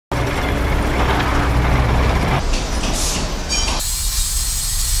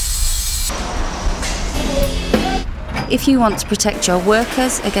If you want to protect your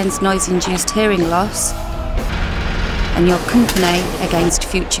workers against noise-induced hearing loss and your company against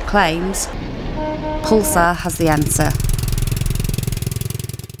future claims, Pulsar has the answer.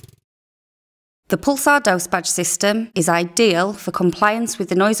 The Pulsar Dose Badge system is ideal for compliance with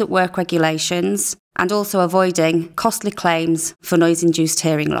the noise at work regulations and also avoiding costly claims for noise-induced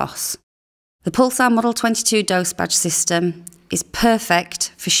hearing loss. The Pulsar Model 22 Dose Badge system is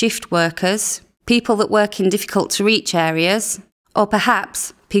perfect for shift workers, people that work in difficult-to-reach areas, or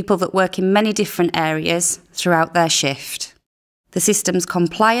perhaps people that work in many different areas throughout their shift. The system's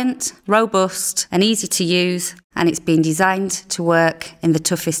compliant, robust and easy to use, and it's been designed to work in the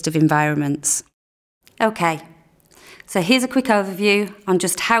toughest of environments. Okay, so here's a quick overview on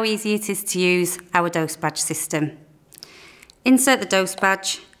just how easy it is to use our dose badge system. Insert the dose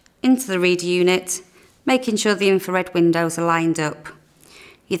badge into the reader unit, making sure the infrared windows are lined up.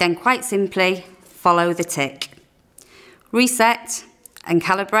 You then quite simply follow the tick. Reset and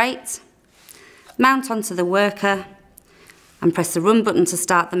calibrate, mount onto the worker and press the run button to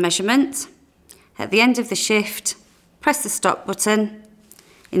start the measurement. At the end of the shift, press the stop button,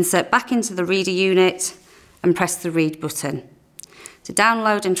 insert back into the reader unit and press the read button. To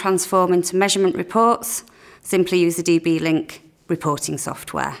download and transform into measurement reports, simply use the DB-Link reporting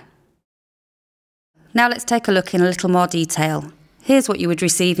software. Now let's take a look in a little more detail. Here's what you would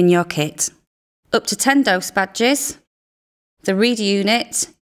receive in your kit. Up to 10 dose badges, the reader unit,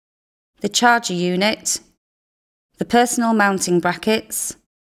 the charger unit, the personal mounting brackets,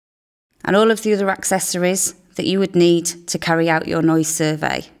 and all of the other accessories that you would need to carry out your noise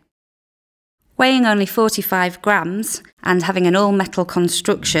survey. Weighing only 45 grams and having an all-metal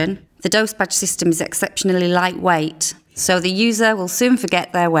construction, the dose badge system is exceptionally lightweight, so the user will soon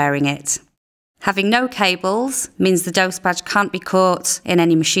forget they're wearing it. Having no cables means the dose badge can't be caught in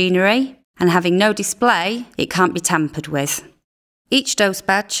any machinery, and having no display, it can't be tampered with. Each dose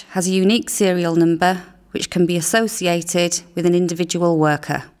badge has a unique serial number which can be associated with an individual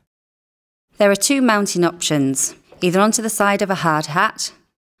worker. There are two mounting options, either onto the side of a hard hat,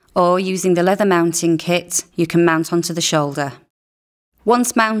 or using the leather mounting kit, you can mount onto the shoulder.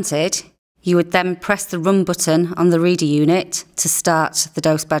 Once mounted, you would then press the run button on the reader unit to start the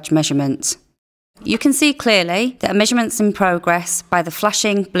dose badge measurement. You can see clearly that a measurement's in progress by the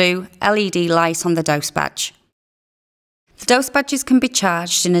flashing blue LED light on the dose badge. The dose badges can be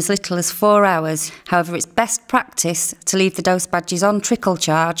charged in as little as 4 hours, however it's best practice to leave the dose badges on trickle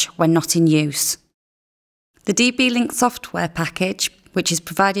charge when not in use. The DB-Link software package, which is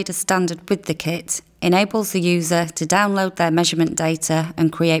provided as standard with the kit, enables the user to download their measurement data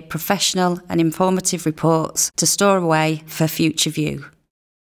and create professional and informative reports to store away for future view.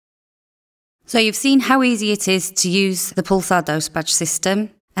 So you've seen how easy it is to use the Pulsar Dose Badge system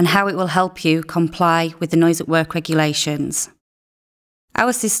and how it will help you comply with the noise at work regulations.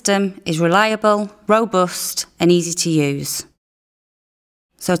 Our system is reliable, robust and easy to use.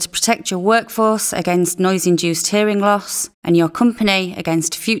 So to protect your workforce against noise-induced hearing loss and your company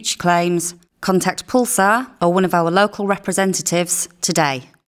against future claims, contact Pulsar or one of our local representatives today.